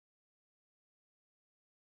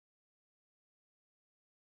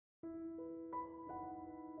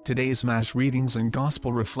Today's Mass readings and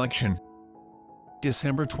Gospel reflection.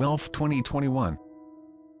 December 12, 2021.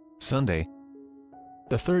 Sunday,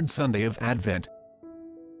 the third Sunday of Advent.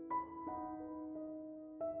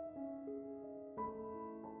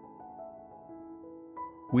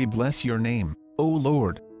 We bless your name, O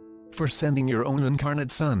Lord, for sending your own incarnate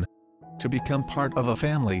Son to become part of a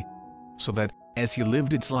family, so that, as he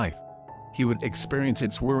lived its life, he would experience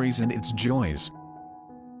its worries and its joys.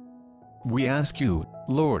 We ask you,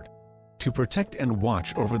 Lord, to protect and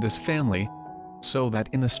watch over this family, so that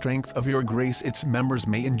in the strength of your grace its members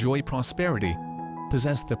may enjoy prosperity,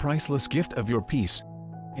 possess the priceless gift of your peace,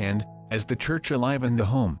 and, as the Church alive in the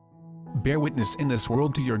home, bear witness in this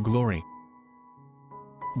world to your glory.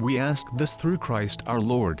 We ask this through Christ our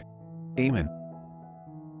Lord. Amen.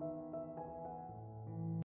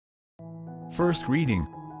 First reading.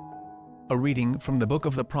 A reading from the book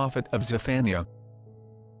of the prophet of Zephaniah.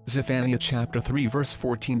 Zephaniah chapter 3 verse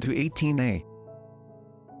 14 to 18a.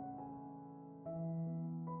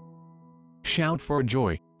 Shout for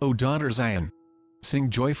joy, O daughter Zion. Sing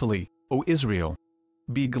joyfully, O Israel.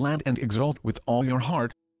 Be glad and exult with all your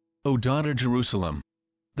heart, O daughter Jerusalem.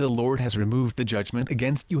 The Lord has removed the judgment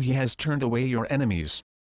against you, he has turned away your enemies.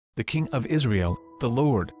 The King of Israel, the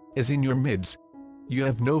Lord, is in your midst. You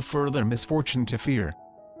have no further misfortune to fear.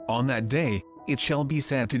 On that day, it shall be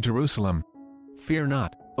said to Jerusalem, fear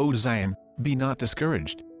not, O Zion, be not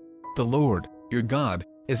discouraged. The Lord, your God,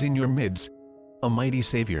 is in your midst, a mighty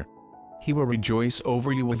Savior. He will rejoice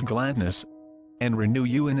over you with gladness, and renew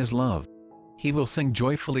you in his love. He will sing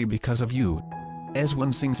joyfully because of you, as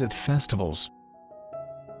one sings at festivals.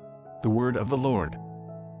 The word of the Lord.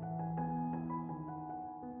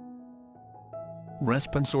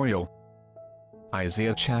 Responsorial.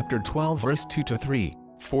 Isaiah chapter 12 verse 2 to 3,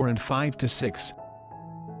 4 and 5 to 6.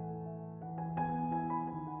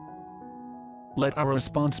 Let our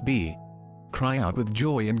response be, cry out with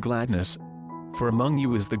joy and gladness, for among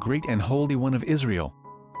you is the great and holy one of Israel.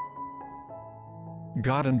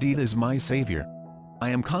 God indeed is my Savior. I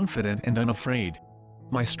am confident and unafraid.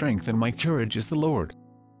 My strength and my courage is the Lord,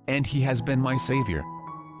 and he has been my Savior.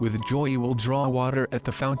 With joy you will draw water at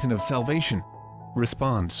the fountain of salvation.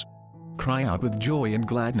 Response. Cry out with joy and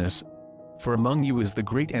gladness, for among you is the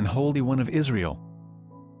great and holy one of Israel.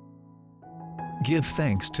 Give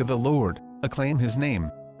thanks to the Lord, acclaim his name.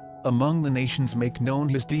 Among the nations make known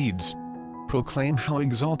his deeds. Proclaim how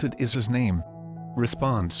exalted is his name.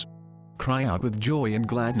 Response. Cry out with joy and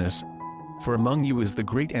gladness, for among you is the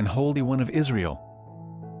great and holy one of Israel.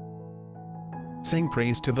 Sing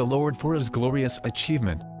praise to the Lord for his glorious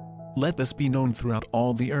achievement. Let this be known throughout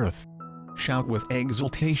all the earth. Shout with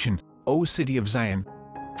exultation, O city of Zion,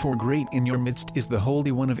 for great in your midst is the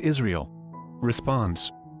Holy One of Israel.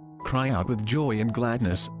 Response. Cry out with joy and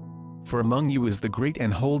gladness, for among you is the great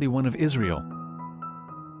and holy one of Israel.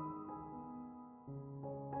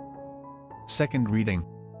 Second reading.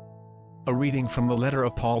 A reading from the letter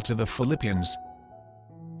of Paul to the Philippians.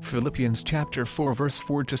 Philippians chapter 4 verse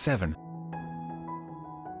 4 to 7.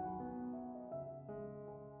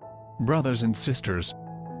 Brothers and sisters,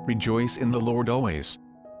 rejoice in the Lord always.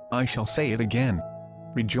 I shall say it again.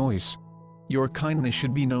 Rejoice. Your kindness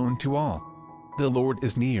should be known to all. The Lord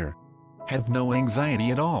is near. Have no anxiety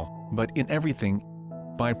at all, but in everything,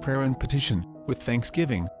 by prayer and petition, with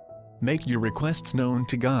thanksgiving, make your requests known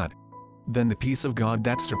to God. Then the peace of God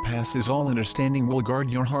that surpasses all understanding will guard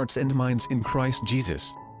your hearts and minds in Christ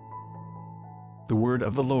Jesus. The word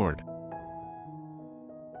of the Lord.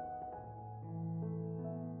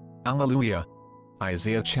 Alleluia.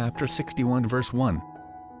 Isaiah chapter 61 verse 1.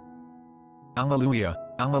 Alleluia,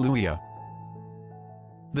 alleluia.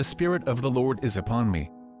 The Spirit of the Lord is upon me,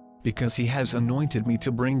 because he has anointed me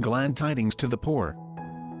to bring glad tidings to the poor.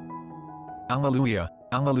 Alleluia,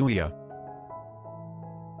 alleluia.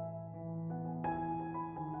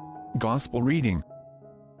 Gospel reading.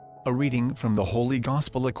 A reading from the Holy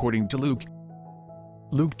Gospel according to Luke.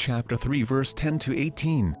 Luke chapter 3 verse 10 to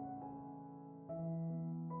 18.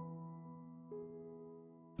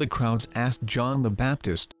 The crowds asked John the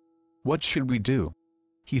Baptist, "What should we do?"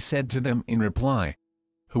 He said to them in reply,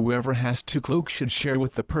 "Whoever has 2 cloaks should share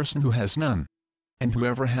with the person who has none, and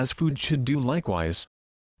whoever has food should do likewise."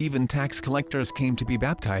 Even tax collectors came to be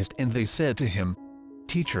baptized, and they said to him,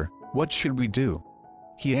 "Teacher, what should we do?"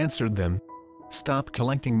 He answered them, "Stop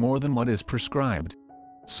collecting more than what is prescribed."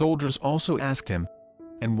 Soldiers also asked him,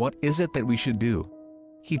 "And what is it that we should do?"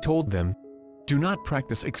 He told them, "Do not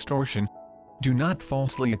practice extortion, do not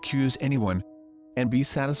falsely accuse anyone, and be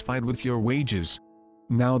satisfied with your wages."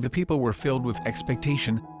 Now the people were filled with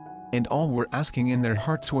expectation, and all were asking in their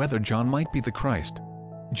hearts whether John might be the Christ.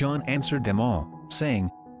 John answered them all,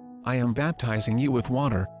 saying, I am baptizing you with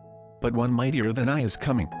water, but one mightier than I is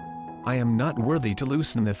coming. I am not worthy to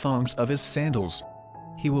loosen the thongs of his sandals.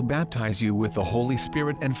 He will baptize you with the Holy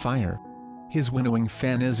Spirit and fire. His winnowing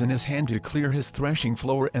fan is in his hand to clear his threshing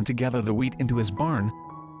floor and to gather the wheat into his barn,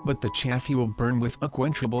 but the chaff he will burn with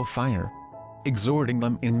unquenchable fire. Exhorting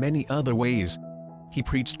them in many other ways, he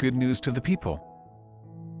preached good news to the people.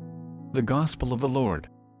 The Gospel of the Lord.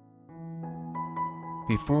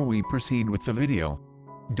 Before we proceed with the video,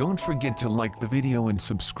 don't forget to like the video and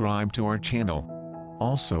subscribe to our channel.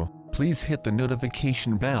 Also, please hit the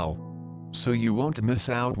notification bell, so you won't miss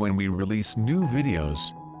out when we release new videos.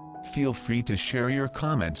 Feel free to share your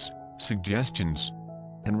comments, suggestions,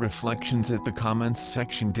 and reflections at the comments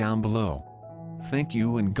section down below. Thank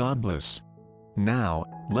you and God bless. Now,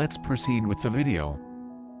 let's proceed with the video.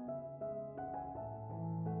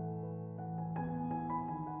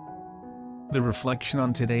 The reflection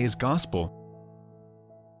on today's Gospel.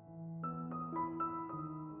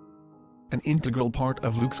 An integral part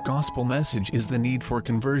of Luke's Gospel message is the need for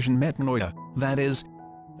conversion metanoia, that is,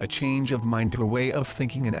 a change of mind to a way of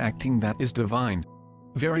thinking and acting that is divine.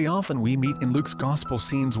 Very often we meet in Luke's Gospel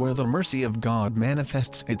scenes where the mercy of God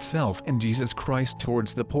manifests itself in Jesus Christ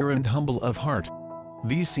towards the poor and humble of heart.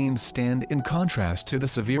 These scenes stand in contrast to the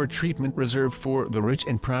severe treatment reserved for the rich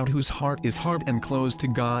and proud whose heart is hard and closed to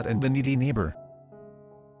God and the needy neighbor.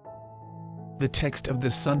 The text of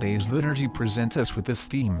this Sunday's liturgy presents us with this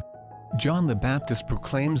theme. John the Baptist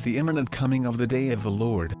proclaims the imminent coming of the day of the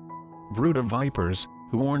Lord. Brood of vipers,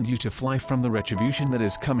 who warned you to fly from the retribution that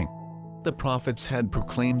is coming. The prophets had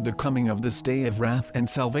proclaimed the coming of this day of wrath and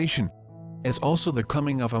salvation, as also the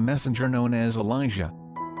coming of a messenger known as Elijah,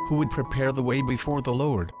 who would prepare the way before the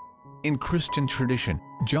Lord. In Christian tradition,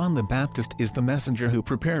 John the Baptist is the messenger who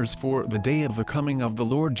prepares for the day of the coming of the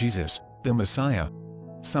Lord Jesus, the Messiah.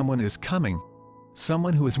 Someone is coming.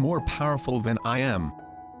 Someone who is more powerful than I am.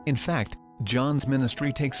 In fact, John's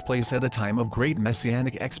ministry takes place at a time of great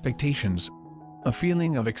messianic expectations. A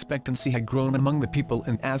feeling of expectancy had grown among the people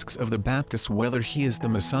and asks of the Baptist whether he is the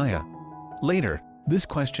Messiah. Later, this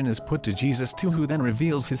question is put to Jesus too, who then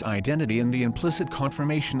reveals his identity in the implicit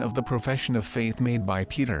confirmation of the profession of faith made by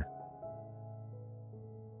Peter.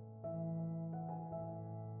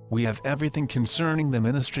 We have everything concerning the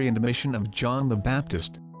ministry and mission of John the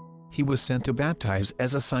Baptist. He was sent to baptize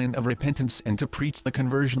as a sign of repentance and to preach the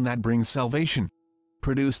conversion that brings salvation.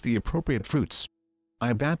 Produce the appropriate fruits.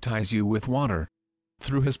 I baptize you with water.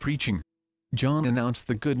 Through his preaching, John announced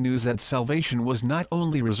the good news that salvation was not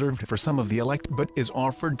only reserved for some of the elect but is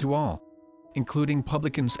offered to all, including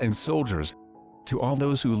publicans and soldiers, to all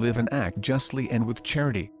those who live and act justly and with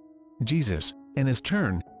charity. Jesus, in his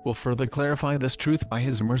turn, will further clarify this truth by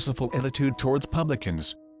his merciful attitude towards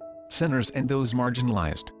publicans, sinners and those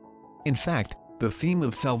marginalized. In fact, the theme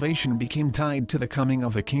of salvation became tied to the coming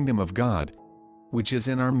of the kingdom of God, which is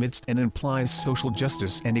in our midst and implies social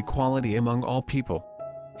justice and equality among all people.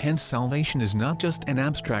 Hence, salvation is not just an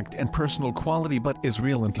abstract and personal quality but is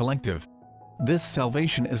real and collective. This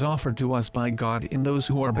salvation is offered to us by God in those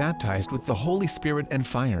who are baptized with the Holy Spirit and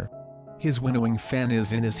fire. His winnowing fan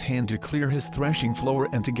is in his hand to clear his threshing floor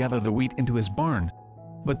and to gather the wheat into his barn,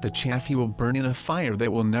 but the chaff he will burn in a fire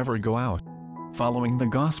that will never go out. Following the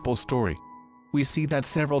Gospel story, we see that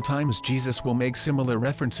several times Jesus will make similar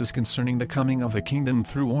references concerning the coming of the kingdom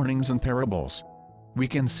through warnings and parables. We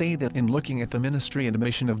can say that in looking at the ministry and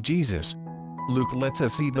mission of Jesus, Luke lets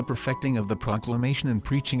us see the perfecting of the proclamation and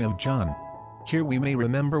preaching of John. Here we may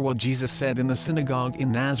remember what Jesus said in the synagogue in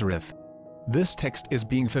Nazareth. This text is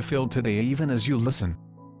being fulfilled today even as you listen.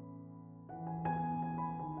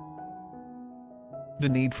 The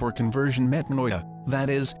need for conversion metanoia, that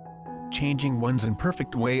is, changing one's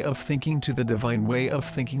imperfect way of thinking to the divine way of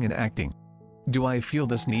thinking and acting. Do I feel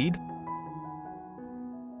this need?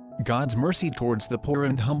 God's mercy towards the poor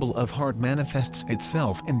and humble of heart manifests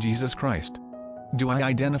itself in Jesus Christ. Do I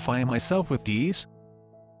identify myself with these?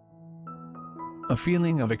 A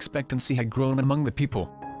feeling of expectancy had grown among the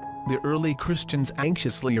people. The early Christians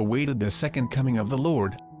anxiously awaited the second coming of the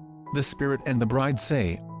Lord. The Spirit and the bride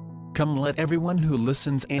say, "Come." Let everyone who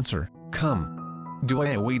listens answer, "Come." Do I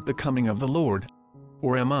await the coming of the Lord?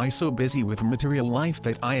 Or am I so busy with material life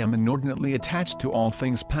that I am inordinately attached to all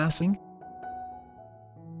things passing?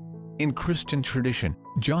 In Christian tradition,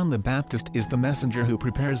 John the Baptist is the messenger who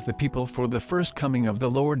prepares the people for the first coming of the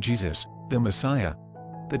Lord Jesus, the Messiah.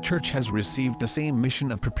 The Church has received the same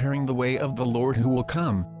mission of preparing the way of the Lord who will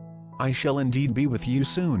come. I shall indeed be with you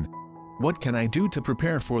soon. What can I do to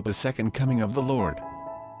prepare for the second coming of the Lord?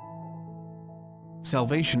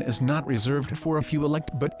 Salvation is not reserved for a few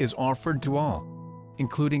elect but is offered to all,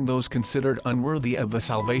 including those considered unworthy of the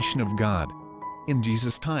salvation of God. In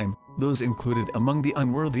Jesus' time, those included among the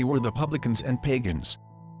unworthy were the publicans and pagans.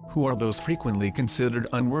 Who are those frequently considered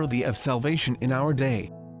unworthy of salvation in our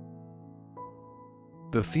day?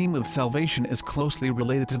 The theme of salvation is closely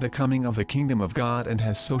related to the coming of the kingdom of God and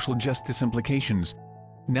has social justice implications.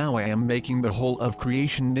 Now I am making the whole of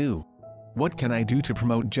creation new. What can I do to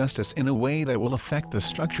promote justice in a way that will affect the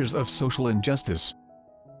structures of social injustice?